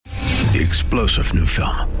the explosive new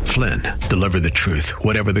film, Flynn, Deliver the Truth,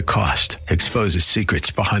 Whatever the Cost, exposes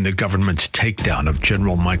secrets behind the government's takedown of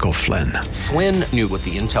General Michael Flynn. Flynn knew what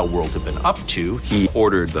the intel world had been up to. He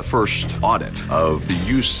ordered the first audit of the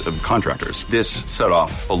use of contractors. This set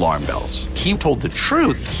off alarm bells. He told the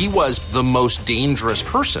truth. He was the most dangerous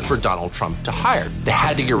person for Donald Trump to hire. They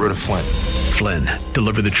had to get rid of Flynn. Flynn,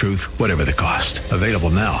 Deliver the Truth, Whatever the Cost. Available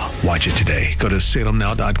now. Watch it today. Go to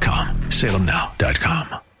salemnow.com.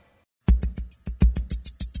 salemnow.com.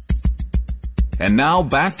 And now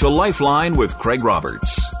back to Lifeline with Craig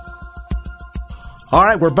Roberts. All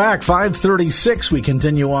right, we're back, 5:36. We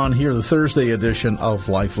continue on here, the Thursday edition of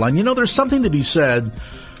Lifeline. You know, there's something to be said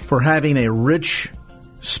for having a rich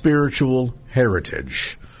spiritual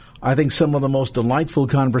heritage. I think some of the most delightful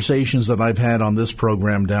conversations that I've had on this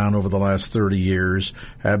program down over the last 30 years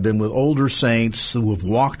have been with older saints who have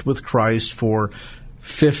walked with Christ for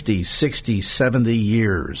 50, 60, 70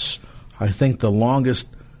 years. I think the longest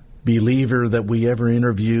believer that we ever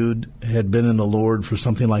interviewed had been in the Lord for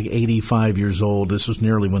something like 85 years old. This was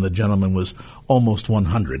nearly when the gentleman was almost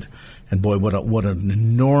 100. And boy, what an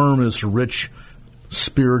enormous, rich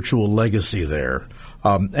spiritual legacy there.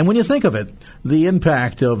 And when you think of it, the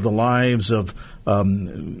impact of the lives of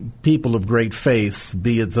people of great faith,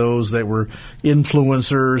 be it those that were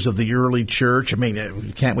influencers of the early church. I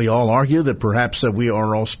mean, can't we all argue that perhaps we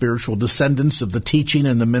are all spiritual descendants of the teaching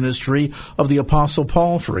and the ministry of the Apostle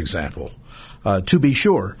Paul, for example? To be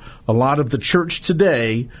sure, a lot of the church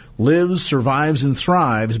today lives, survives, and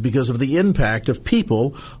thrives because of the impact of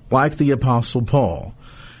people like the Apostle Paul.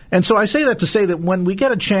 And so I say that to say that when we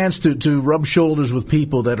get a chance to rub shoulders with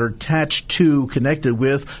people that are attached to, connected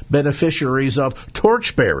with, beneficiaries of,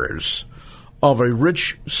 torchbearers of a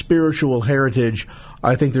rich spiritual heritage,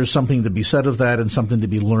 I think there's something to be said of that and something to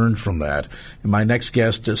be learned from that. And my next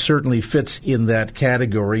guest certainly fits in that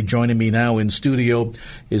category. Joining me now in studio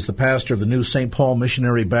is the pastor of the New St. Paul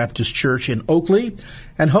Missionary Baptist Church in Oakley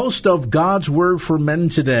and host of God's Word for Men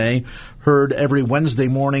Today, heard every Wednesday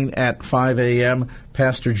morning at 5 a.m.,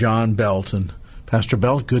 Pastor John Belt. And Pastor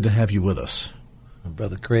Belt, good to have you with us.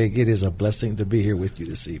 Brother Craig, it is a blessing to be here with you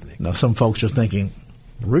this evening. Now, some folks are thinking,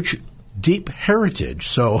 rich, deep heritage.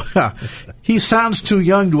 So he sounds too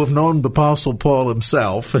young to have known the Apostle Paul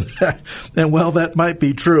himself. And well, that might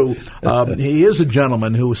be true. He is a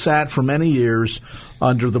gentleman who sat for many years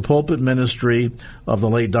under the pulpit ministry of the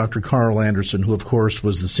late Dr. Carl Anderson, who, of course,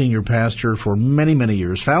 was the senior pastor for many, many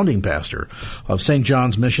years, founding pastor of St.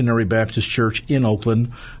 John's Missionary Baptist Church in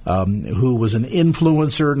Oakland, who was an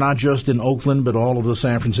influencer not just in Oakland but all of the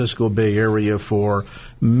San Francisco Bay Area for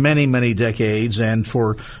many, many decades. And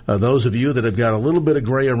for those of you that have got a little bit of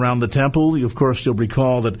gray around the temple, you, of course, you'll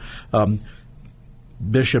recall that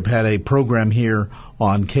Bishop had a program here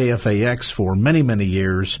on KFAX for many, many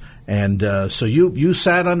years, and so you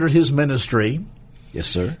sat under his ministry. Yes,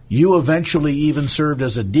 sir. You eventually even served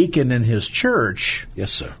as a deacon in his church.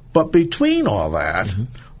 Yes, sir. But between all that,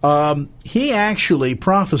 he actually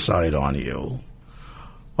prophesied on you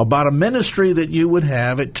about a ministry that you would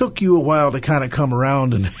have. It took you a while to kind of come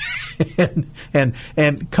around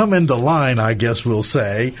and come into line, I guess we'll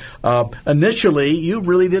say. Initially, you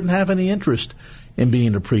really didn't have any interest in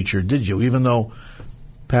being a preacher, did you? Even though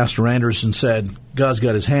Pastor Anderson said God's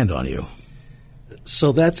got his hand on you.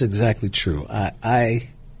 So that's exactly true. I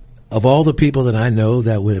of all the people that I know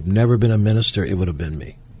that would have never been a minister, it would have been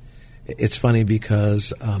me. It's funny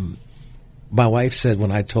because my wife said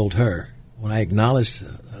when I told her, when I acknowledged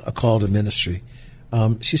a call to ministry,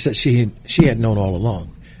 she said she had known all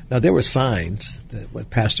along. Now, there were signs that what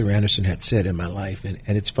Pastor Anderson had said in my life, and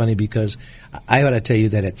it's funny because I ought to tell you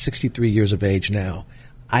that at 63 years of age now,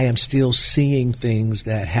 I am still seeing things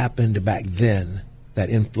that happened back then that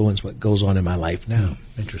influence what goes on in my life now.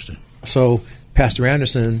 Interesting. So Pastor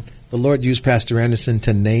Anderson, the Lord used Pastor Anderson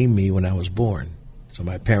to name me when I was born. So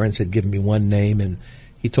my parents had given me one name, and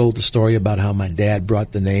he told the story about how my dad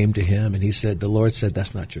brought the name to him, and he said, the Lord said,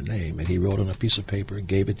 that's not your name. And he wrote on a piece of paper and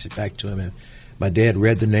gave it back to him, and my dad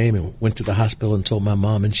read the name and went to the hospital and told my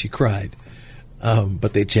mom, and she cried.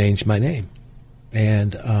 But they changed my name.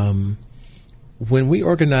 And when we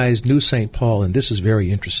organized New St. Paul, and this is very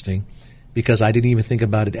interesting because I didn't even think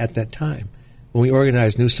about it at that time. When we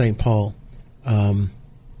organized New St. Paul,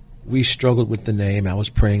 we struggled with the name. I was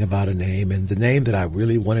praying about a name, and the name that I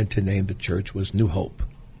really wanted to name the church was New Hope.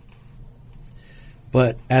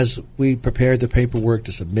 But as we prepared the paperwork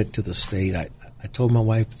to submit to the state, I told my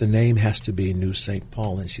wife the name has to be New St.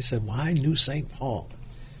 Paul. And she said, why New St. Paul?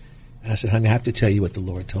 And I said, honey, I have to tell you what the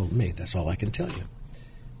Lord told me. That's all I can tell you.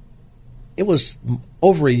 It was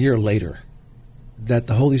over a year later that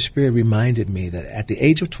the Holy Spirit reminded me that at the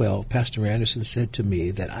age of 12, Pastor Anderson said to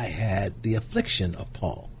me that I had the affliction of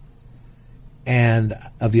Paul and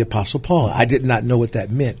of the Apostle Paul. I did not know what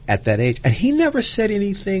that meant at that age. And he never said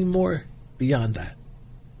anything more beyond that.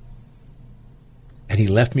 And he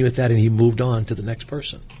left me with that and he moved on to the next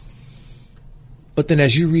person. But then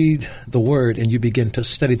as you read the Word and you begin to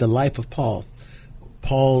study the life of Paul,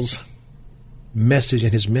 Paul's message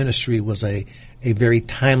and his ministry was a very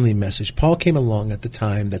timely message. Paul came along at the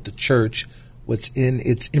time that the church was in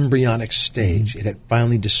its embryonic stage. It had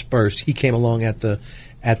finally dispersed. He came along at the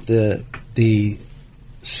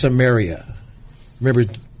Samaria.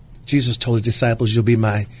 Remember, Jesus told his disciples, "You'll be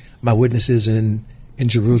my witnesses in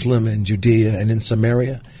Jerusalem and Judea and in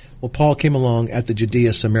Samaria." Well, Paul came along at the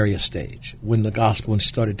Judea-Samaria stage when the gospel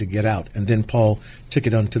started to get out. And then Paul took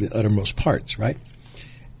it on to the uttermost parts, right?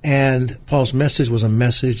 And Paul's message was a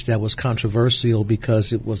message that was controversial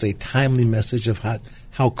because it was a timely message of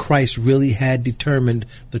how Christ really had determined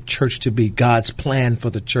the church to be. God's plan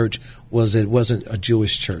for the church was it wasn't a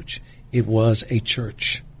Jewish church. It was a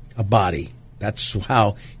church, a body. That's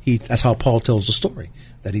how Paul tells the story,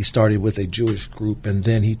 that he started with a Jewish group and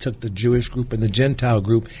then he took the Jewish group and the Gentile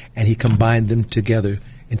group and he combined them together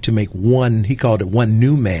and to make one. He called it one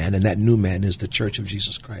new man, and that new man is the Church of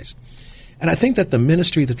Jesus Christ. And I think that the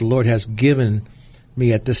ministry that the Lord has given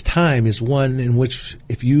me at this time is one in which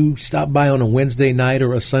if you stop by on a Wednesday night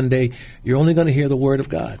or a Sunday, you're only going to hear the Word of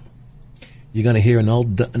God. You're going to hear an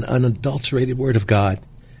unadulterated Word of God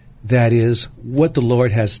that is what the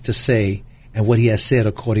Lord has to say and what he has said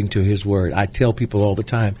according to his Word. I tell people all the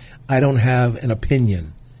time, I don't have an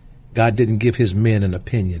opinion. God didn't give his men an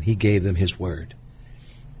opinion. He gave them his Word.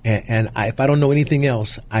 And if I don't know anything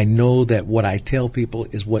else, I know that what I tell people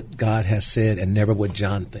is what God has said and never what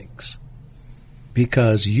John thinks.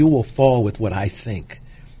 Because you will fall with what I think.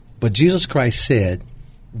 But Jesus Christ said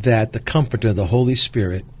that the Comforter, the Holy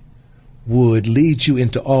Spirit, would lead you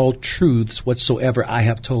into all truths whatsoever I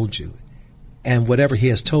have told you. And whatever he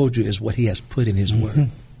has told you is what he has put in his Word.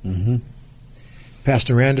 Mm-hmm.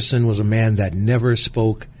 Pastor Anderson was a man that never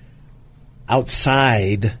spoke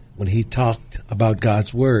outside when he talked about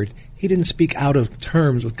God's Word. He didn't speak out of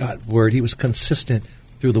terms with God's Word. He was consistent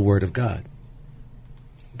through the Word of God.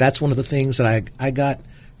 That's one of the things that I got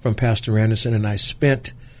from Pastor Anderson, and I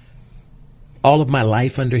spent all of my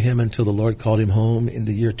life under him until the Lord called him home in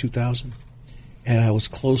the year 2000. And I was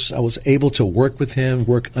close. I was able to work with him,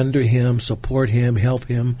 work under him, support him, help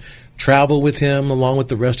him, travel with him along with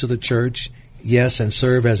the rest of the church, yes, and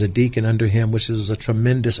serve as a deacon under him, which is a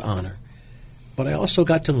tremendous honor. But I also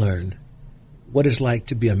got to learn what it's like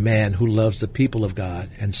to be a man who loves the people of God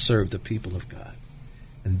and serve the people of God.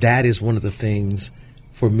 And that is one of the things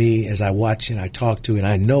for me as I watch and I talk to, and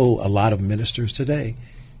I know a lot of ministers today.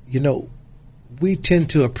 You know, we tend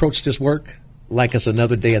to approach this work like it's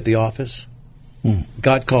another day at the office.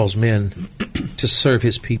 God calls men to serve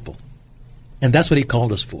his people. And that's what he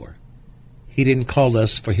called us for. He didn't call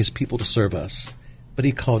us for his people to serve us, but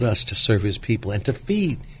he called us to serve his people and to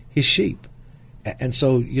feed his sheep. And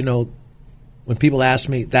so, you know, when people ask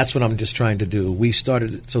me, that's what I'm just trying to do. We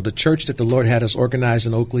started, so the church that the Lord had us organize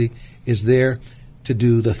in Oakley is there to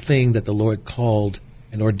do the thing that the Lord called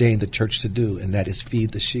and ordained the church to do, and that is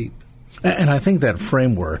feed the sheep. And I think that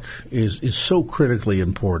framework is so critically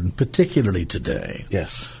important, particularly today.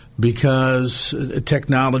 Yes. Because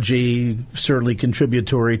technology certainly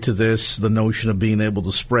contributory to this, the notion of being able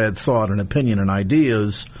to spread thought and opinion and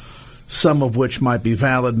ideas, some of which might be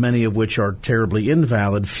valid, many of which are terribly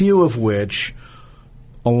invalid, few of which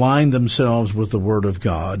align themselves with the Word of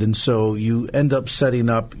God. And so you end up setting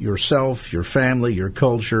up yourself, your family, your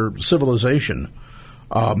culture, civilization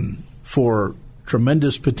for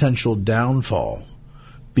tremendous potential downfall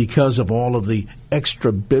because of all of the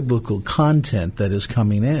extra biblical content that is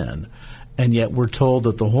coming in. And yet we're told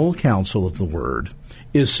that the whole counsel of the Word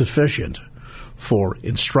is sufficient for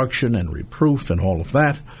instruction and reproof and all of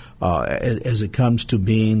that as it comes to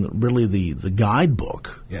being really the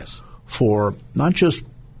guidebook for not just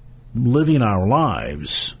living our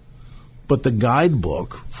lives, but the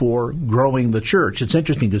guidebook for growing the church. It's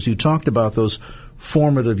interesting because you talked about those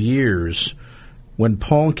formative years when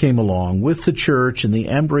Paul came along with the church in the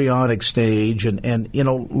embryonic stage, and you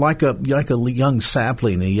know, like a young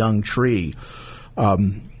sapling, a young tree,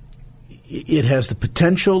 it has the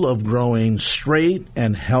potential of growing straight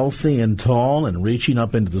and healthy and tall and reaching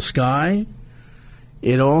up into the sky.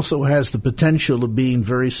 It also has the potential of being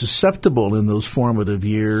very susceptible in those formative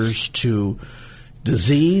years to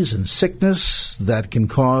disease and sickness that can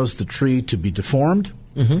cause the tree to be deformed,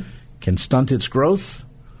 can stunt its growth,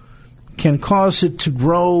 can cause it to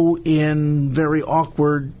grow in very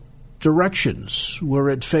awkward directions where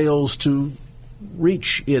it fails to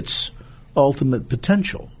reach its ultimate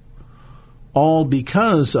potential, all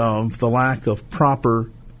because of the lack of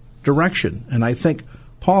proper direction. And I think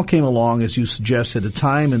Paul came along, as you suggest, at a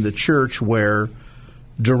time in the church where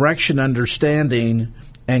direction, understanding,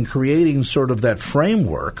 and creating sort of that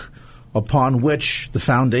framework upon which the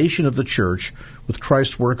foundation of the church, with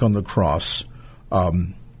Christ's work on the cross,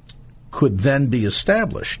 could then be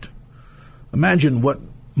established. Imagine what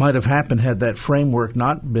might have happened had that framework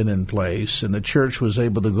not been in place and the church was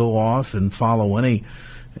able to go off and follow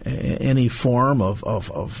any form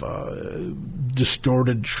of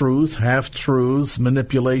distorted truth, half-truths,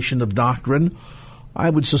 manipulation of doctrine. I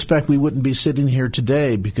would suspect we wouldn't be sitting here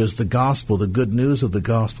today, because the gospel, the good news of the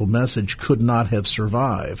gospel message, could not have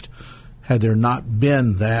survived had there not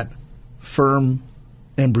been that firm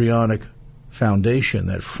embryonic foundation,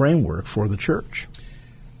 that framework for the church.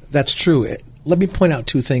 That's true. Let me point out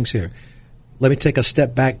two things here. Let me take a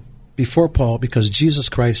step back before Paul, because Jesus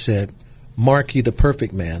Christ said, "Mark ye the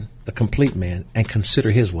perfect man, the complete man, and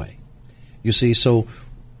consider his way." You see, so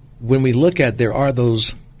when we look at, there are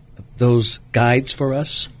those guides for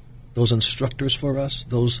us, those instructors for us,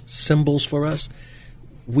 those symbols for us.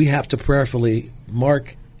 We have to prayerfully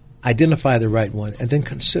mark, identify the right one, and then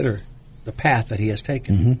consider the path that he has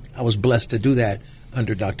taken. Mm-hmm. I was blessed to do that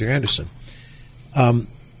under Dr. Anderson.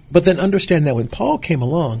 But then understand that when Paul came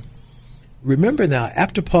along, remember now,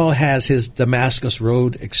 after Paul has his Damascus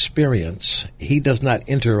Road experience, he does not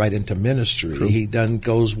enter right into ministry. True. He then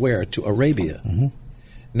goes where? To Arabia. Mm-hmm.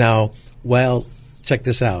 Now, well, check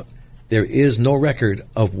this out. There is no record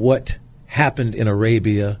of what happened in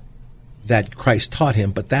Arabia that Christ taught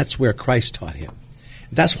him, but that's where Christ taught him.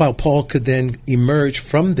 That's why Paul could then emerge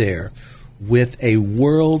from there with a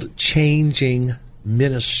world-changing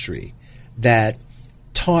ministry that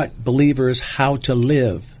taught believers how to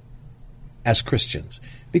live as Christians.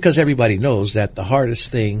 Because everybody knows that the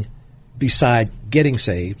hardest thing beside getting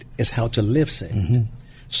saved is how to live saved. Mm-hmm.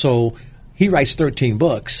 So he writes 13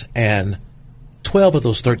 books, and 12 of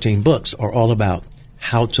those 13 books are all about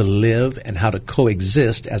how to live and how to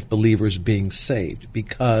coexist as believers being saved.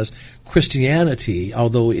 Because Christianity,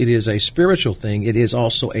 although it is a spiritual thing, it is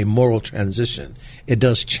also a moral transition. It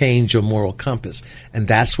does change your moral compass. And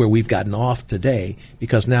that's where we've gotten off today,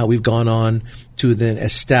 because now we've gone on to then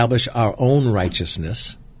establish our own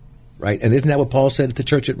righteousness, right? And isn't that what Paul said at the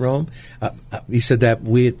church at Rome? He said that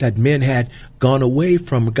that men had gone away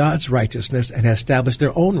from God's righteousness and established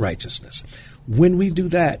their own righteousness. When we do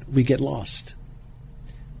that, we get lost.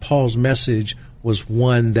 Paul's message was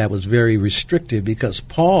one that was very restrictive, because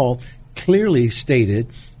Paul clearly stated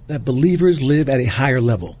that believers live at a higher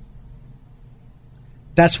level.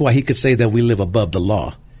 That's why he could say that we live above the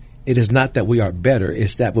law. It is not that we are better.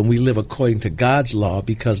 It's that when we live according to God's law,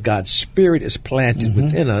 because God's Spirit is planted mm-hmm.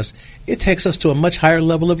 within us, it takes us to a much higher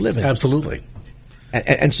level of living. Absolutely.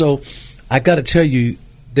 And so I got to tell you,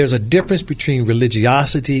 there's a difference between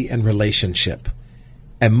religiosity and relationship.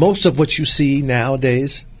 And most of what you see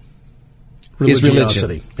nowadays is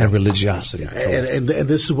religion and religiosity. And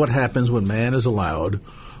this is what happens when man is allowed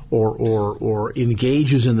or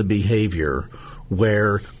engages in the behavior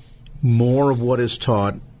where more of what is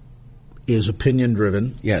taught is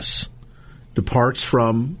opinion-driven. Yes. Departs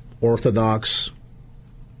from orthodox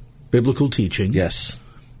biblical teaching. Yes.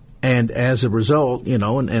 And as a result,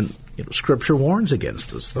 and Scripture warns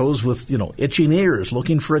against this. Those with, itching ears,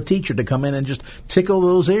 looking for a teacher to come in and just tickle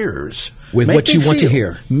those ears. With what you want to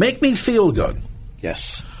hear. Make me feel good.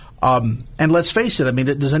 Yes. And let's face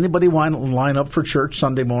it, does anybody want to line up for church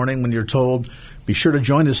Sunday morning when you're told, be sure to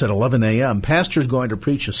join us at 11 a.m.? Pastor's going to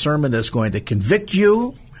preach a sermon that's going to convict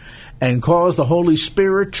you and cause the Holy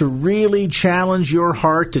Spirit to really challenge your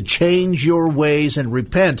heart to change your ways and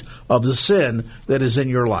repent of the sin that is in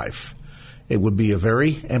your life. It would be a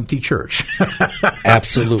very empty church.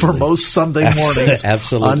 Absolutely. For most Sunday mornings.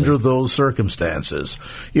 Absolutely. Under those circumstances.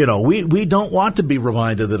 We don't want to be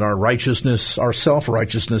reminded that our righteousness, our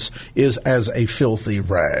self-righteousness, is as a filthy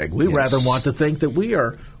rag. We rather want to think that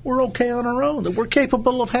we're okay on our own, that we're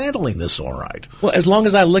capable of handling this all right. Well, as long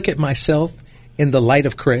as I look at myself in the light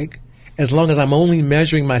of Craig, as long as I'm only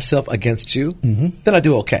measuring myself against you, mm-hmm. then I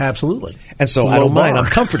do okay. Absolutely. And so I don't mind. I'm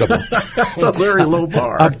comfortable. It's a very low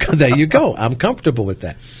bar. There you go. I'm comfortable with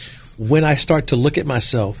that. When I start to look at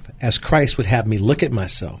myself as Christ would have me look at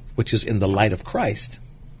myself, which is in the light of Christ,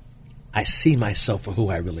 I see myself for who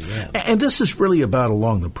I really am. And this is really about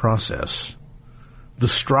along the process, the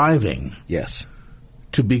striving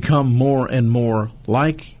to become more and more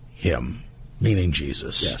like Him, meaning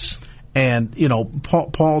Jesus. Yes. And,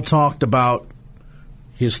 Paul talked about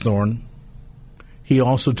his thorn. He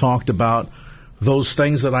also talked about those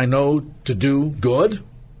things that I know to do good,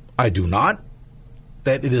 I do not.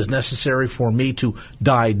 That it is necessary for me to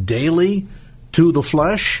die daily to the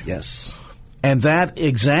flesh. Yes. And that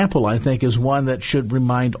example, I think, is one that should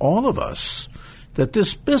remind all of us that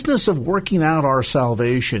this business of working out our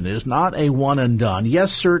salvation is not a one and done.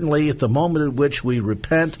 Yes, certainly at the moment at which we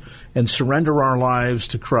repent and surrender our lives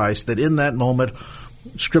to Christ, that in that moment,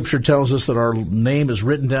 Scripture tells us that our name is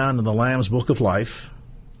written down in the Lamb's Book of Life.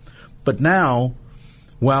 But now,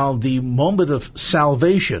 while the moment of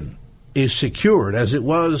salvation is secured, as it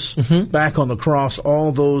was back on the cross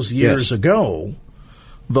all those years ago,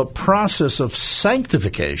 the process of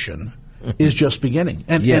sanctification is just beginning.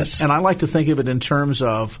 And I like to think of it in terms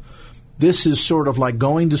of this is sort of like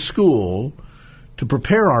going to school to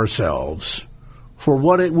prepare ourselves for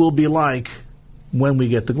what it will be like when we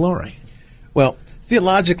get the glory. Well,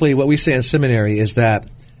 theologically, what we say in seminary is that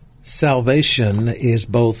salvation is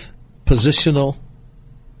both positional,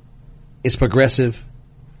 it's progressive,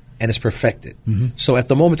 and it's perfected. So at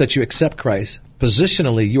the moment that you accept Christ,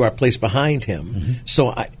 positionally you are placed behind him. So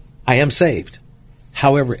I am saved.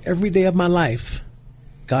 However, every day of my life,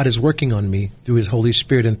 God is working on me through his Holy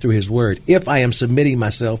Spirit and through his word, if I am submitting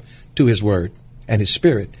myself to his word and his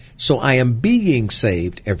spirit. So I am being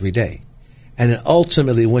saved every day. And then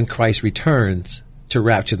ultimately, when Christ returns to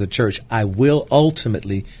rapture the church, I will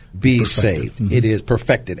ultimately be saved. It is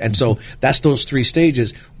perfected. And so that's those three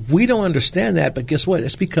stages. We don't understand that, but guess what?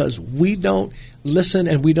 It's because we don't listen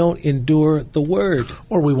and we don't endure the word.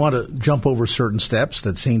 Or we want to jump over certain steps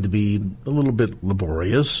that seem to be a little bit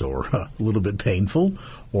laborious or a little bit painful,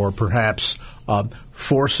 or perhaps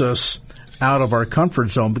force us out of our comfort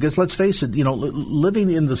zone. Because let's face it, living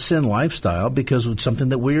in the sin lifestyle, because it's something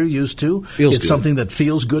that we're used to, it's good. Something that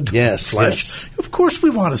feels good to the flesh. Of course we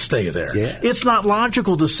want to stay there. It's not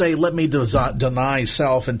logical to say, let me deny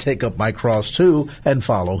self and take up my cross too and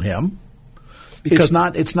follow him. Because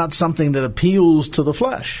it's not something that appeals to the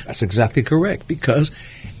flesh. That's exactly correct, because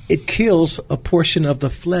it kills a portion of the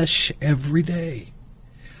flesh every day.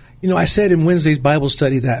 I said in Wednesday's Bible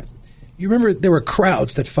study that you remember there were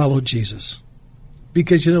crowds that followed Jesus,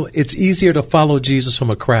 because, it's easier to follow Jesus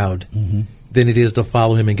from a crowd than it is to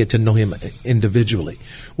follow him and get to know him individually.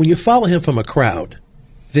 When you follow him from a crowd,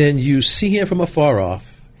 then you see him from afar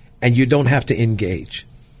off and you don't have to engage.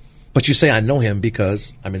 But you say, I know him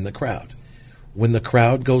because I'm in the crowd. When the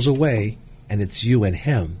crowd goes away and it's you and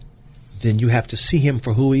him, then you have to see him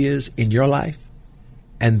for who he is in your life.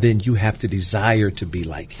 And then you have to desire to be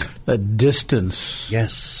like him. That distance.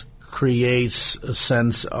 Yes. Creates a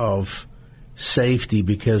sense of safety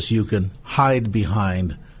because you can hide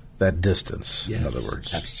behind that distance, in other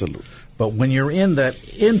words. Absolutely. But when you're in that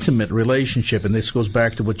intimate relationship, and this goes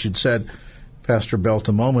back to what you'd said, Pastor Belt,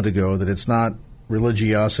 a moment ago, that it's not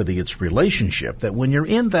religiosity, it's relationship, that when you're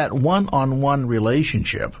in that one-on-one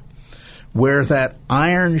relationship where that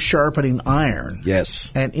iron sharpening iron.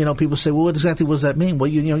 Yes. And, people say, well, what exactly does that mean? Well,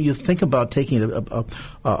 you think about taking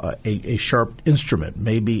a sharp instrument,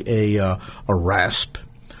 maybe a rasp,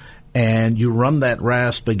 and you run that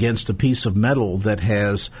rasp against a piece of metal that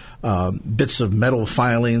has bits of metal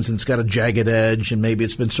filings, and it's got a jagged edge, and maybe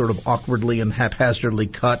it's been sort of awkwardly and haphazardly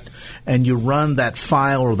cut, and you run that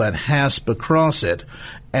file or that hasp across it.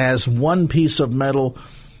 As one piece of metal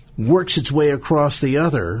works its way across the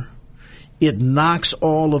other, it knocks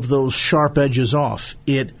all of those sharp edges off.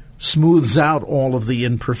 It smooths out all of the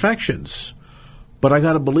imperfections. But I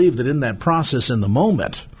got to believe that in that process, in the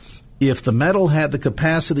moment, if the metal had the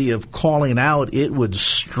capacity of calling out, it would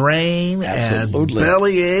strain and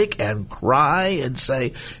bellyache and cry and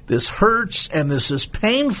say, this hurts and this is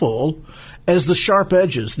painful, as the sharp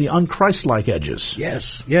edges, the unchristlike edges,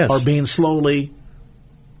 are being slowly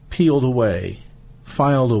peeled away,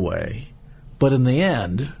 filed away. But in the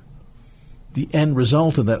end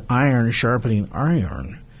result of that iron sharpening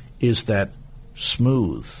iron is that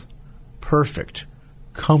smooth, perfect,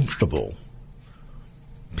 comfortable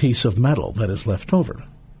piece of metal that is left over.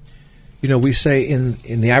 We say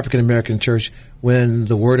in the African American church, when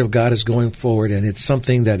the word of God is going forward and it's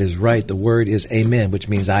something that is right, the word is amen, which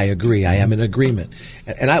means I agree. I am in agreement.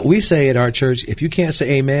 And we say at our church, if you can't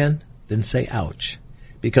say amen, then say ouch.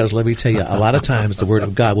 Because let me tell you, a lot of times the word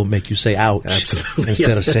of God will make you say ouch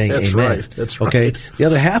instead of saying amen. Right. That's right. Okay? The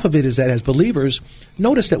other half of it is that as believers,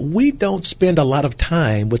 notice that we don't spend a lot of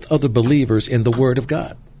time with other believers in the word of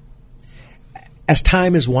God. As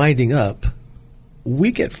time is winding up,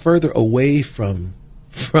 we get further away from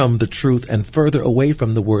from the truth and further away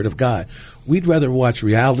from the Word of God. We'd rather watch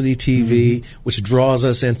reality TV, which draws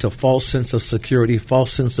us into false sense of security,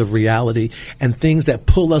 false sense of reality, and things that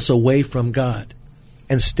pull us away from God,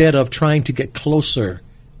 instead of trying to get closer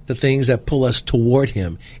to things that pull us toward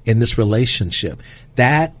Him in this relationship.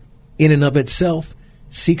 That, in and of itself,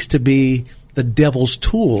 seeks to be the devil's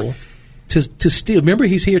tool to steal. Remember,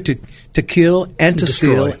 he's here to kill and to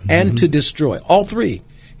steal and to destroy. All three.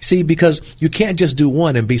 See, because you can't just do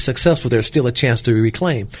one and be successful. There's still a chance to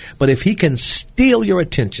reclaim. But if he can steal your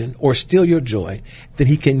attention or steal your joy, then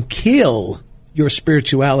he can kill your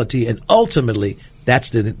spirituality, and ultimately,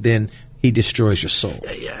 then he destroys your soul.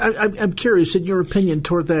 I'm curious, in your opinion,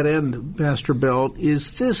 toward that end, Pastor Belt,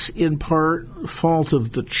 is this in part fault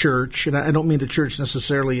of the church? And I don't mean the church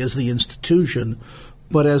necessarily as the institution,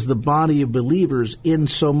 but as the body of believers, in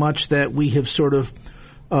so much that we have sort of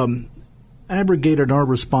abrogated our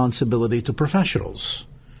responsibility to professionals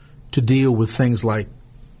to deal with things like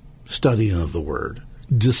studying of the Word,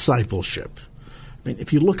 discipleship. I mean,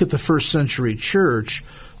 if you look at the first century church,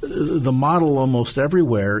 the model almost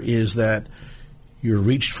everywhere is that you're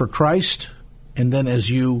reached for Christ, and then as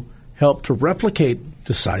you help to replicate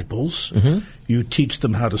disciples, you teach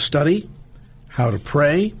them how to study, how to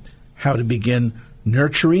pray, how to begin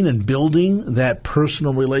nurturing and building that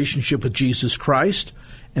personal relationship with Jesus Christ,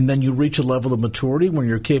 and then you reach a level of maturity when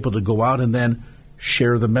you're capable to go out and then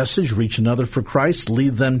share the message, reach another for Christ,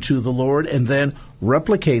 lead them to the Lord, and then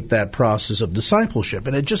replicate that process of discipleship.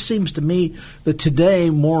 And it just seems to me that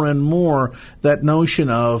today, more and more, that notion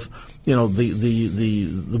of, you know,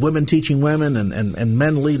 the women teaching women and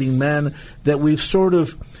men leading men, that we've sort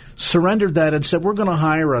of surrendered that and said, we're going to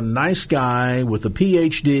hire a nice guy with a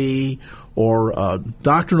PhD or a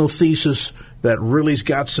doctrinal thesis that really's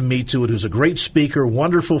got some meat to it, who's a great speaker,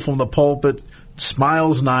 wonderful from the pulpit,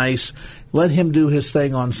 smiles nice. Let him do his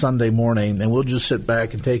thing on Sunday morning, and we'll just sit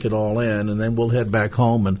back and take it all in, and then we'll head back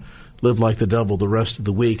home and live like the devil the rest of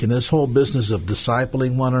the week. And this whole business of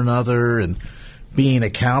discipling one another and being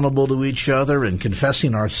accountable to each other and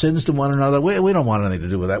confessing our sins to one another, we don't want anything to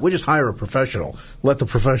do with that. We just hire a professional. Let the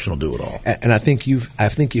professional do it all. And I think you've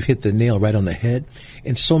hit the nail right on the head.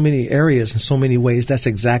 In so many areas, in so many ways, that's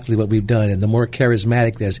exactly what we've done. And the more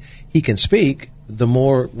charismatic as he can speak, the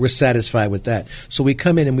more we're satisfied with that. So we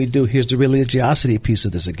come in and here's the religiosity piece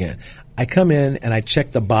of this again. I come in and I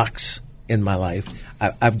check the box in my life.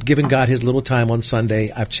 I've given God his little time on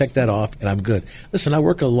Sunday. I've checked that off, and I'm good. Listen, I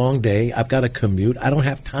work a long day. I've got a commute. I don't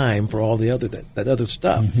have time for all the other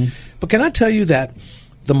stuff. But can I tell you that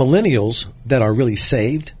the millennials that are really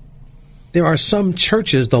saved, there are some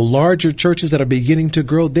churches, the larger churches that are beginning to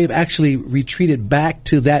grow, they've actually retreated back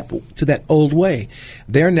to that old way.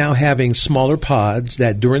 They're now having smaller pods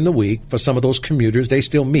that during the week, for some of those commuters, they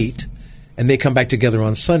still meet, and they come back together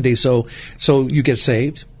on Sunday. So you get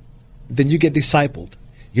saved. Then you get discipled.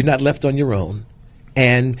 You're not left on your own.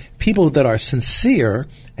 And people that are sincere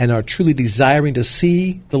and are truly desiring to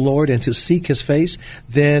see the Lord and to seek his face,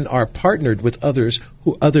 then are partnered with others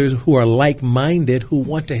who are like-minded, who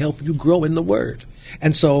want to help you grow in the Word.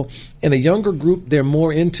 And so in a younger group, they're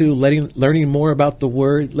more into learning more about the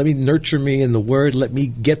Word. Let me nurture me in the Word. Let me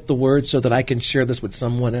get the Word so that I can share this with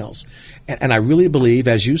someone else. And I really believe,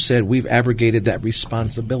 as you said, we've abrogated that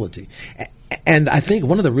responsibility. And I think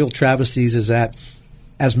one of the real travesties is that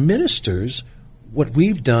as ministers, what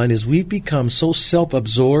we've done is we've become so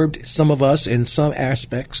self-absorbed, some of us in some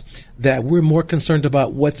aspects, that we're more concerned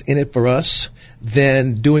about what's in it for us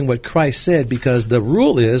than doing what Christ said, because the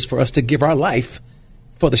rule is for us to give our life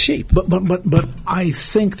for the sheep. But I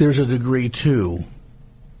think there's a degree, too.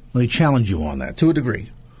 Let me challenge you on that, to a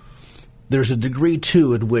degree. There's a degree,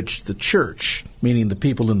 too, at which the church, meaning the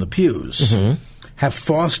people in the pews, have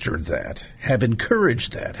fostered that, have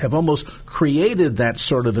encouraged that, have almost created that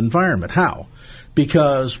sort of environment. How?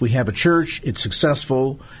 Because we have a church, it's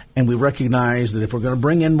successful, and we recognize that if we're going to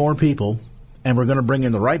bring in more people, and we're going to bring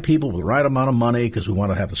in the right people with the right amount of money, because we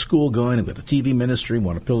want to have the school going, and we've got the TV ministry, we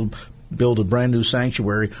want to build a brand new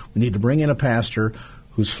sanctuary, we need to bring in a pastor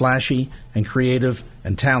who's flashy and creative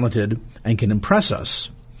and talented and can impress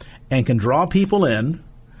us and can draw people in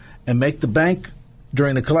and make the bank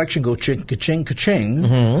during the collection go ching, ka-ching,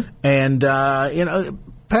 ka-ching. And,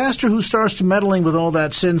 pastor who starts to meddling with all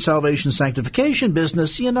that sin, salvation, sanctification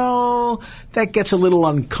business, that gets a little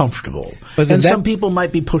uncomfortable. And some people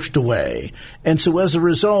might be pushed away. And so as a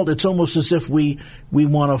result, it's almost as if we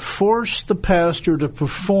want to force the pastor to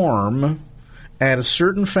perform at a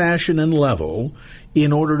certain fashion and level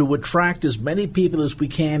in order to attract as many people as we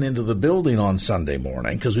can into the building on Sunday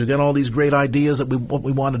morning, because we've got all these great ideas that what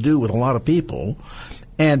we want to do with a lot of people.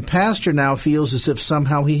 And pastor now feels as if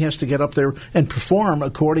somehow he has to get up there and perform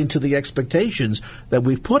according to the expectations that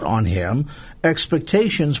we've put on him,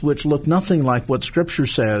 expectations which look nothing like what Scripture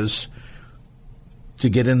says to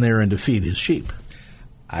get in there and to feed his sheep.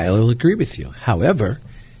 I'll agree with you. However,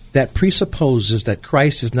 that presupposes that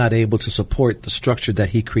Christ is not able to support the structure that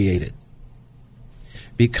he created,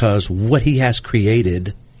 because what he has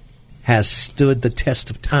created has stood the test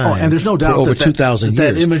of time. And there's no doubt for over 2,000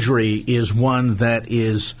 years. That imagery is one that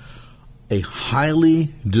is a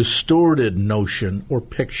highly distorted notion or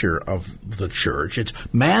picture of the church. It's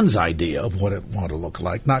man's idea of what it ought to look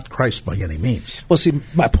like, not Christ by any means. Well, see,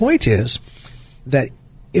 my point is that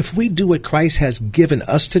if we do what Christ has given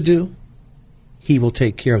us to do, he will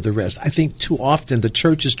take care of the rest. I think too often the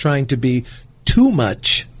church is trying to be too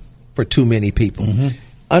much for too many people. Mm-hmm.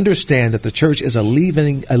 Understand that the church is a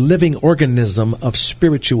living organism of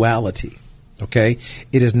spirituality. Okay?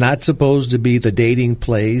 It is not supposed to be the dating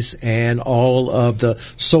place and all of the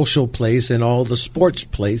social place and all the sports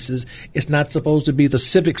places. It's not supposed to be the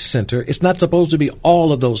civic center. It's not supposed to be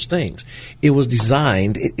all of those things. It was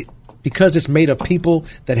designed because it's made of people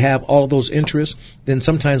that have all of those interests. Then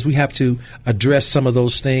sometimes we have to address some of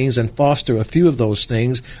those things and foster a few of those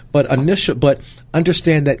things. But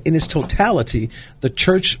understand that in its totality, the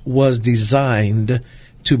church was designed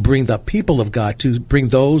to bring the people of God, to bring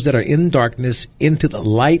those that are in darkness into the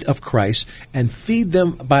light of Christ and feed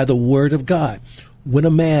them by the word of God. When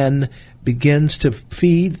a man begins to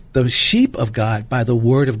feed the sheep of God by the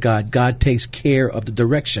word of God, God takes care of the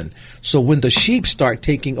direction. So when the sheep start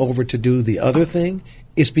taking over to do the other thing,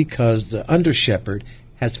 it's because the under shepherd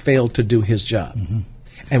has failed to do his job. Mm-hmm.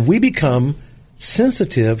 And we become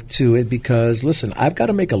sensitive to it because, listen, I've got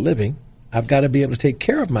to make a living. I've got to be able to take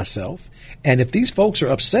care of myself. And if these folks are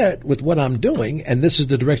upset with what I'm doing and this is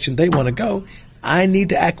the direction they want to go, I need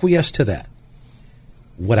to acquiesce to that.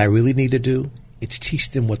 What I really need to do, it's teach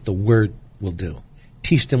them what the word will do.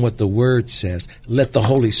 Teach them what the word says. Let the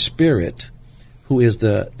Holy Spirit, who is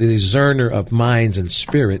the discerner of minds and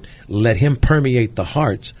spirit, let him permeate the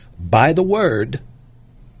hearts by the word,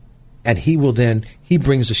 and he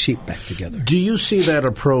brings the sheep back together. Do you see that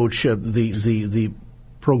approach, the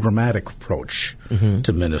programmatic approach mm-hmm.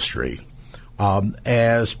 to ministry,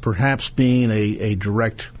 as perhaps being a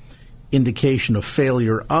direct indication of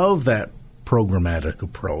failure of that programmatic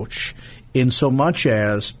approach, in so much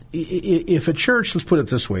as if a church, let's put it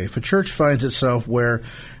this way, if a church finds itself where,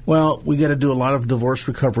 well, we got to do a lot of divorce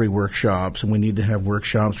recovery workshops and we need to have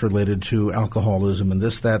workshops related to alcoholism and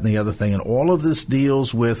this, that, and the other thing, and all of this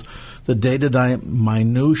deals with the day-to-day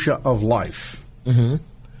minutia of life. Mm-hmm.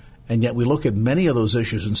 And yet we look at many of those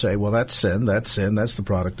issues and say, well, that's sin, that's the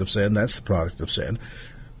product of sin, that's the product of sin.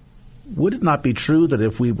 Would it not be true that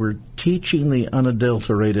if we were teaching the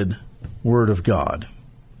unadulterated Word of God,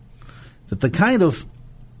 that the kind of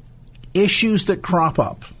issues that crop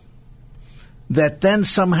up that then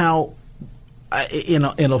somehow in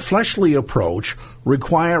a fleshly approach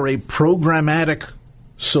require a programmatic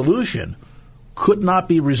solution could not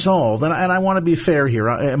be resolved? And I want to be fair here.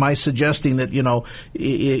 Am I suggesting that,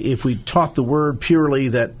 if we taught the word purely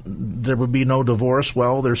that there would be no divorce?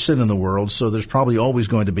 Well, there's sin in the world, so there's probably always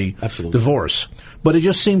going to be Absolutely. Divorce. But it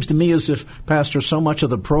just seems to me as if, Pastor, so much of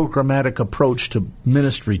the programmatic approach to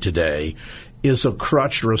ministry today is a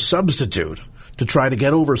crutch or a substitute to try to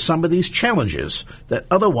get over some of these challenges that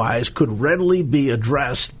otherwise could readily be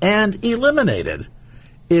addressed and eliminated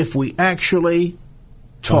if we actually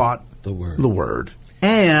taught the word.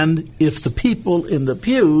 And if the people in the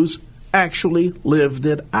pews actually lived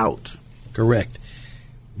it out. Correct.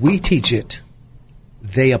 We teach it,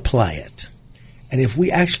 they apply it. And if we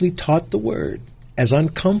actually taught the word, as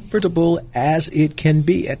uncomfortable as it can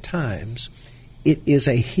be at times, it is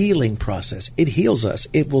a healing process. It heals us.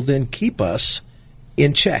 It will then keep us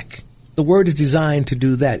in check. The word is designed to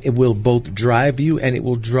do that. It will both drive you and it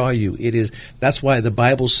will draw you. That's why the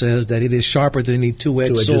Bible says that it is sharper than any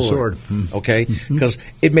two-edged sword. Okay? Because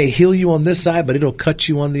it may heal you on this side, but it'll cut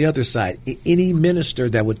you on the other side. Any minister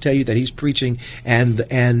that would tell you that he's preaching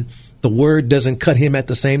and the word doesn't cut him at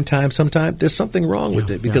the same time, sometimes there's something wrong with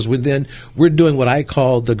it, because we're doing what I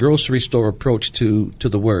call the grocery store approach to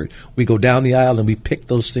the word. We go down the aisle and we pick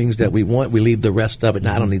those things that we want. We leave the rest of it.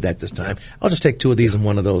 No, I don't need that this time. I'll just take two of these and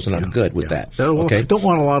one of those, and I'm good with that. Okay? Don't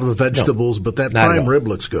want a lot of the vegetables, but that prime rib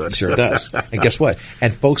looks good. Sure does. And guess what?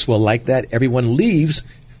 And folks will like that. Everyone leaves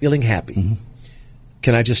feeling happy. Mm-hmm.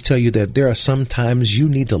 Can I just tell you that there are some times you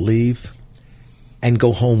need to leave and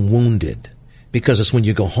go home wounded, Because it's when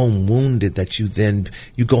you go home wounded that you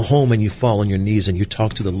go home and you fall on your knees and you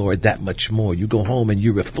talk to the Lord that much more. You go home and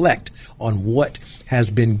you reflect on what has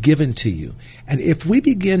been given to you. And if we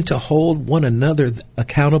begin to hold one another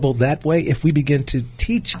accountable that way, if we begin to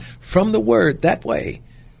teach from the Word that way,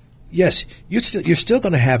 yes, you're still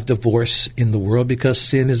going to have divorce in the world because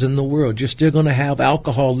sin is in the world. You're still going to have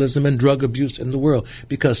alcoholism and drug abuse in the world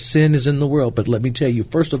because sin is in the world. But let me tell you,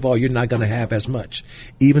 first of all, you're not going to have as much.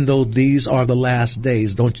 Even though these are the last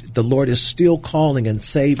days, the Lord is still calling and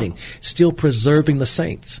saving, still preserving the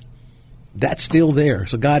saints. That's still there.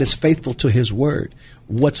 So God is faithful to His word.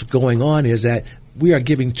 What's going on is that we are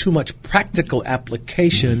giving too much practical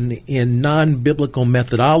application in non-biblical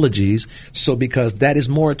methodologies, so because that is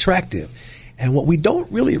more attractive. And what we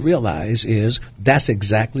don't really realize is that's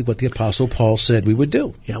exactly what the Apostle Paul said we would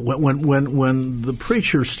do. Yeah, when the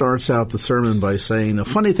preacher starts out the sermon by saying, a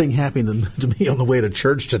funny thing happened to me on the way to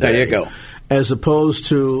church today. There you go. As opposed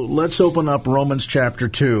to, let's open up Romans chapter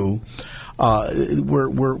 2.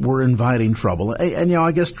 We're inviting trouble. And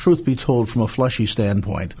I guess truth be told, from a fleshy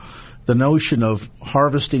standpoint, the notion of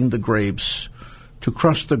harvesting the grapes, to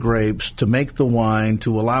crush the grapes, to make the wine,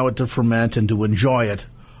 to allow it to ferment and to enjoy it,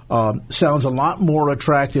 sounds a lot more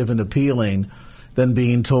attractive and appealing than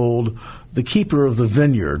being told the keeper of the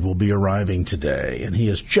vineyard will be arriving today, and he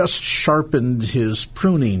has just sharpened his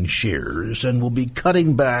pruning shears and will be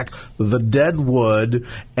cutting back the dead wood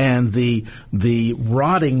and the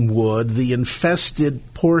rotting wood, the infested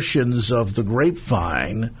portions of the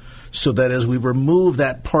grapevine, so that as we remove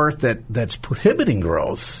that part that's prohibiting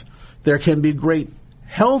growth, there can be great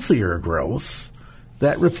healthier growth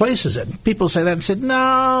that replaces it. People say that and said,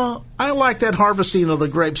 no, I like that harvesting of the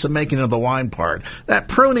grapes and making of the wine part. That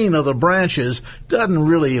pruning of the branches doesn't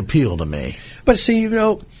really appeal to me. But see,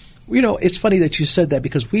 it's funny that you said that,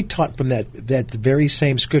 because we taught from that very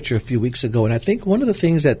same scripture a few weeks ago. And I think one of the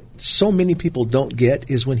things that so many people don't get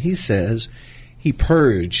is when he says he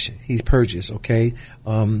purges, okay?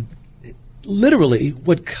 Literally,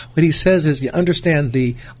 what he says is, you understand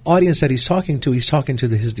the audience that he's talking to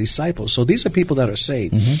his disciples. So these are people that are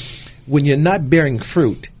saved. Mm-hmm. When you're not bearing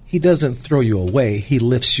fruit, he doesn't throw you away. He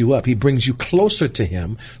lifts you up. He brings you closer to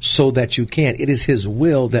him so that you can. It is his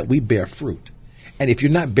will that we bear fruit. And if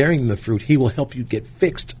you're not bearing the fruit, he will help you get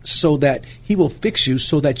fixed, so that he will fix you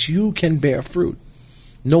so that you can bear fruit.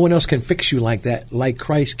 No one else can fix you like that, like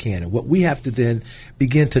Christ can. And what we have to then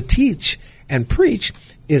begin to teach and preach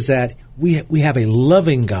is that we have a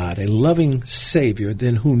loving God, a loving Savior,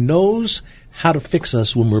 then who knows how to fix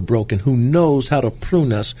us when we're broken, who knows how to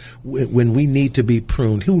prune us when we need to be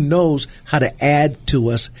pruned, who knows how to add to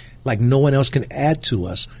us like no one else can add to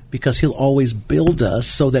us, because he'll always build us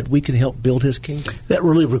so that we can help build his kingdom. That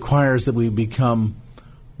really requires that we become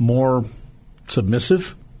more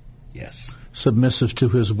submissive. Yes. Submissive to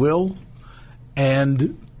his will,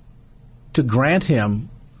 and to grant him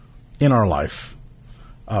in our life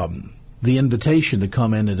the invitation to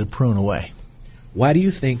come in and to prune away. Why do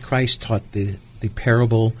you think Christ taught the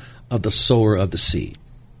parable of the sower of the seed?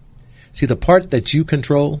 See, the part that you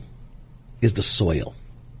control is the soil.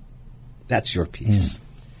 That's your piece.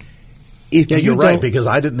 You're right, because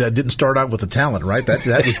I didn't start out with the talent, right?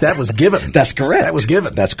 That was given. That's correct. That was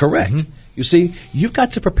given. That's correct. Mm-hmm. You see, you've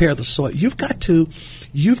got to prepare the soil. You've got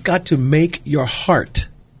to make your heart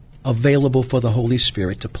available for the Holy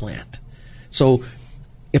Spirit to plant. So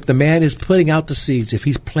if the man is putting out the seeds, if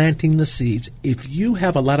he's planting the seeds, if you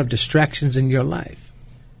have a lot of distractions in your life,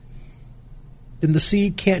 then the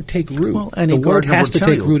seed can't take root. Well, and the word has to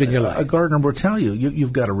take root in your life. A gardener will tell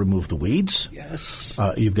you've got to remove the weeds. Yes.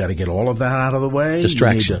 You've got to get all of that out of the way.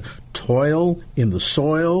 Distraction. You need to toil in the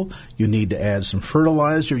soil. You need to add some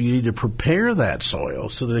fertilizer. You need to prepare that soil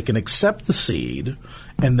so that it can accept the seed,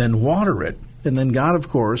 and then water it. And then God, of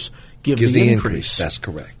course, gives the increase. That's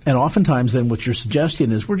correct. And oftentimes then what you're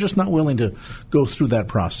suggesting is we're just not willing to go through that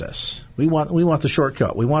process. We want the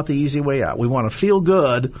shortcut. We want the easy way out. We want to feel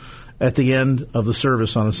good at the end of the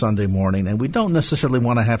service on a Sunday morning, and we don't necessarily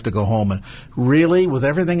want to have to go home and, really, with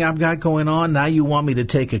everything I've got going on, now you want me to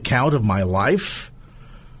take account of my life?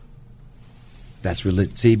 That's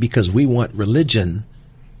religion. See, because we want religion,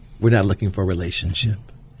 we're not looking for a relationship.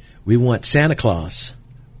 We want Santa Claus,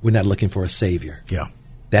 we're not looking for a Savior. Yeah.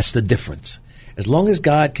 That's the difference. As long as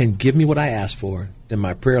God can give me what I ask for, then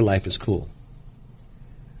my prayer life is cool.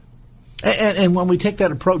 And when we take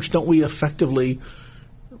that approach, don't we effectively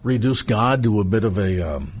reduce God to a bit of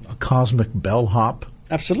a cosmic bellhop?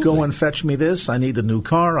 Absolutely. Go and fetch me this. I need a new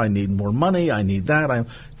car. I need more money. I need that.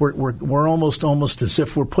 We're almost as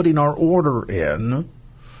if we're putting our order in,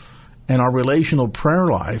 and our relational prayer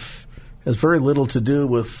life has very little to do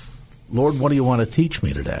with Lord, what do you want to teach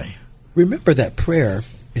me today? Remember that prayer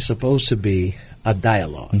is supposed to be a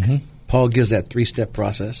dialogue. Mm-hmm. Paul gives that 3-step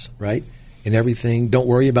process, right? In everything, don't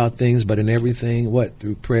worry about things, but in everything, what?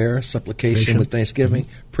 Through prayer, supplication, with thanksgiving.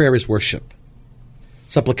 Mm-hmm. Prayer is worship.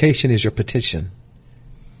 Supplication is your petition.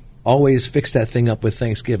 Always fix that thing up with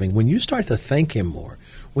thanksgiving. When you start to thank him more,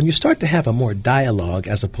 when you start to have a more dialogue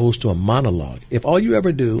as opposed to a monologue, if all you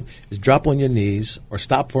ever do is drop on your knees or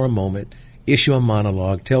stop for a moment, issue a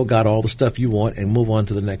monologue, tell God all the stuff you want, and move on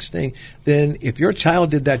to the next thing, then if your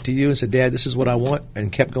child did that to you and said, Dad, this is what I want,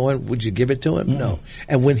 and kept going, would you give it to him? Mm-hmm. No.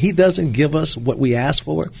 And when he doesn't give us what we ask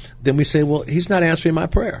for, then we say, well, he's not answering my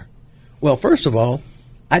prayer. Well, first of all,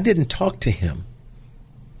 I didn't talk to him,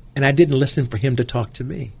 and I didn't listen for him to talk to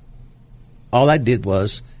me. All I did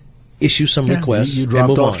was issue some requests. You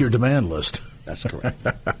dropped off your demand list. That's correct.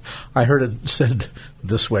 I heard it said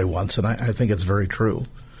this way once, and I think it's very true,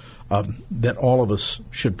 that all of us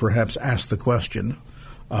should perhaps ask the question,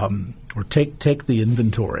 or take the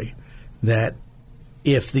inventory, that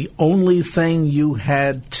if the only thing you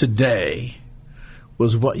had today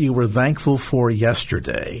was what you were thankful for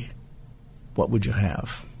yesterday, what would you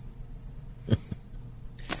have?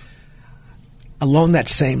 Along that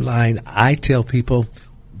same line, I tell people,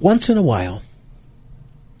 once in a while,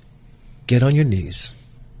 get on your knees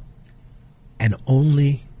and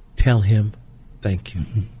only tell him thank you.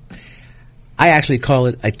 Mm-hmm. I actually call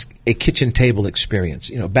it a kitchen table experience.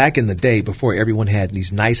 You know, back in the day, before everyone had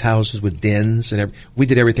these nice houses with dens, and we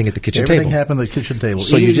did everything at the kitchen table. Everything happened at the kitchen table.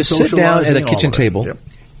 So you just sit down at a kitchen table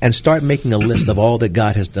and start making a list of all that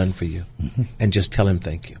God has done for you, mm-hmm. and just tell him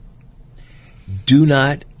thank you. Do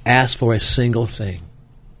not ask for a single thing.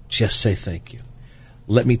 Just say thank you.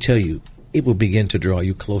 Let me tell you, it will begin to draw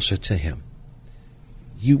you closer to him.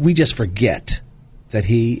 We just forget that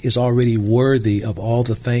he is already worthy of all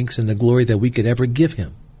the thanks and the glory that we could ever give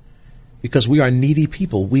him, because we are needy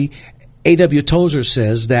people. A.W. Tozer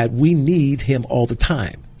says that we need him all the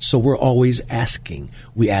time. So we're always asking.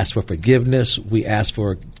 We ask for forgiveness. We ask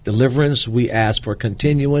for deliverance. We ask for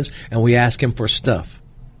continuance. And we ask him for stuff.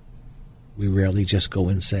 We rarely just go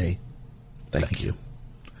and say, thank you.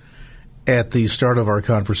 At the start of our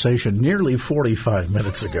conversation, nearly 45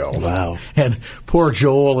 minutes ago. Wow. And poor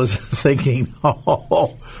Joel is thinking,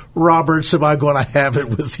 oh, Roberts, am I going to have it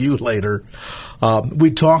with you later? We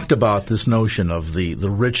talked about this notion of the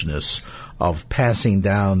richness of passing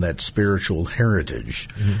down that spiritual heritage.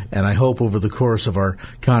 Mm-hmm. And I hope over the course of our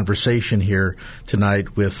conversation here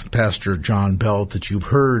tonight with Pastor John Belt that you've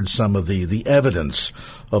heard some of the evidence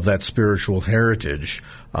of that spiritual heritage,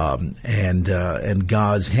 and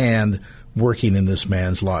God's hand working in this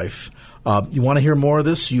man's life. You want to hear more of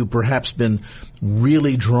this? You've perhaps been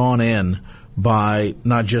really drawn in by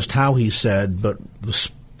not just how he said, but the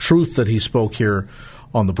truth that he spoke here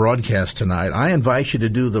on the broadcast tonight. I invite you to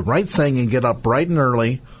do the right thing and get up bright and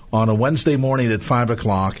early on a Wednesday morning at 5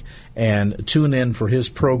 o'clock and tune in for his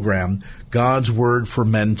program, God's Word for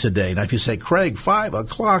Men Today. Now, if you say, Craig, 5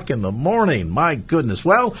 o'clock in the morning, my goodness.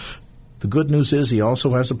 Well, the good news is he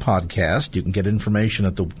also has a podcast. You can get information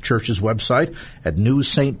at the church's website at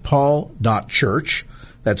newstpaul.church.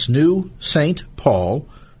 That's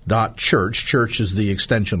newstpaul.church. Church is the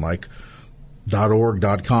extension like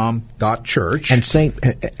 .org.com .church. And Saint,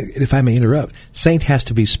 if I may interrupt, Saint has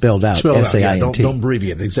to be spelled out. S-A-I-N-T. Don't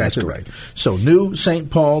abbreviate it. Exactly right. So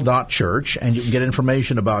newstpaul.church, and you can get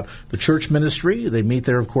information about the church ministry. They meet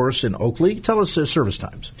there, of course, in Oakley. Tell us service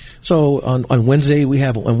times. So on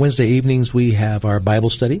Wednesday evenings we have our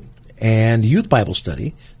Bible study and youth Bible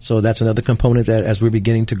study. So that's another component that as we're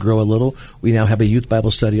beginning to grow a little, we now have a youth Bible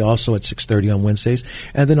study also at 6:30 on Wednesdays.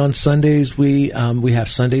 And then on Sundays, we have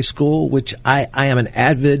Sunday school, which I am an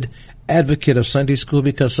avid advocate of Sunday school,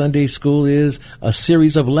 because Sunday school is a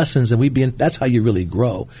series of lessons, and that's how you really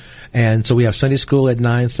grow. And so we have Sunday school at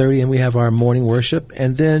 9:30, and we have our morning worship.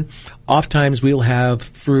 And then oftentimes we'll have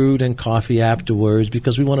fruit and coffee afterwards,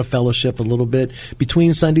 because we want to fellowship a little bit.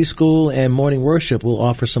 Between Sunday school and morning worship, we'll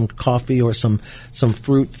offer some coffee or some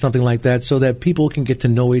fruit, something like that, so that people can get to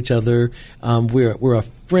know each other. We're a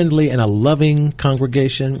friendly and a loving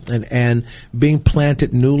congregation, and being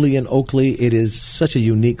planted newly in Oakley, it is such a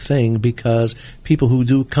unique thing, because people who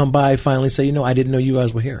do come by finally say, I didn't know you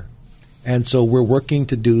guys were here. And so we're working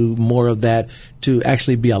to do more of that, to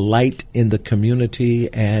actually be a light in the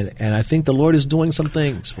community, and I think the Lord is doing some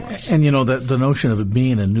things for us. And the notion of it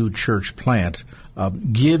being a new church plant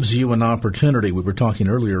gives you an opportunity. We were talking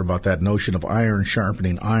earlier about that notion of iron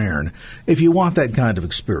sharpening iron. If you want that kind of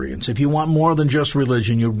experience, if you want more than just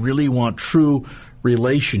religion, you really want true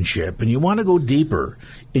relationship and you want to go deeper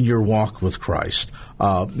in your walk with Christ,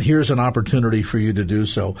 here's an opportunity for you to do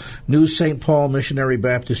so. New St. Paul Missionary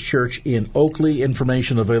Baptist Church in Oakley.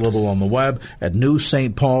 Information available on the web at New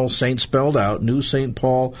St. Paul, Saint spelled out,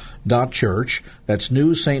 newstpaul.church. That's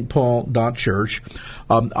newstpaul.church.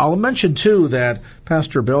 I'll mention, too, that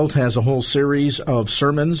Pastor Belt has a whole series of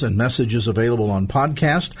sermons and messages available on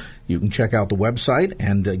podcast. You can check out the website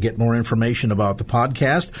and get more information about the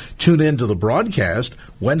podcast. Tune in to the broadcast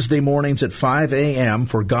Wednesday mornings at 5 a.m.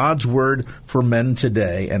 for God's Word for Men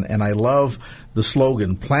Today. And I love the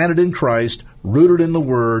slogan, planted in Christ, rooted in the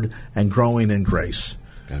Word, and growing in grace.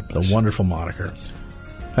 The wonderful moniker.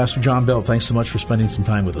 Pastor John Belt, thanks so much for spending some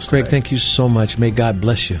time with us today. Craig, thank you so much. May God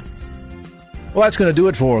bless you. Well, that's going to do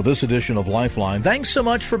it for this edition of Lifeline. Thanks so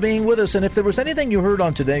much for being with us. And if there was anything you heard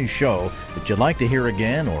on today's show that you'd like to hear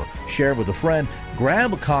again or share with a friend,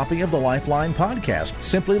 grab a copy of the Lifeline podcast.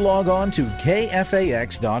 Simply log on to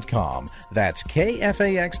KFAX.com. That's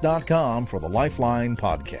KFAX.com for the Lifeline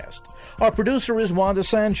podcast. Our producer is Wanda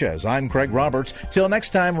Sanchez. I'm Craig Roberts. Till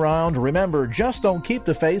next time round, remember, just don't keep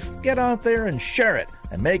the faith. Get out there and share it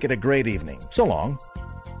and make it a great evening. So long.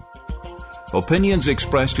 Opinions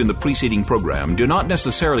expressed in the preceding program do not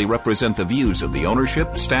necessarily represent the views of the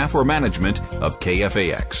ownership, staff, or management of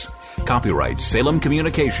KFAX. Copyright Salem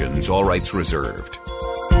Communications, all rights reserved.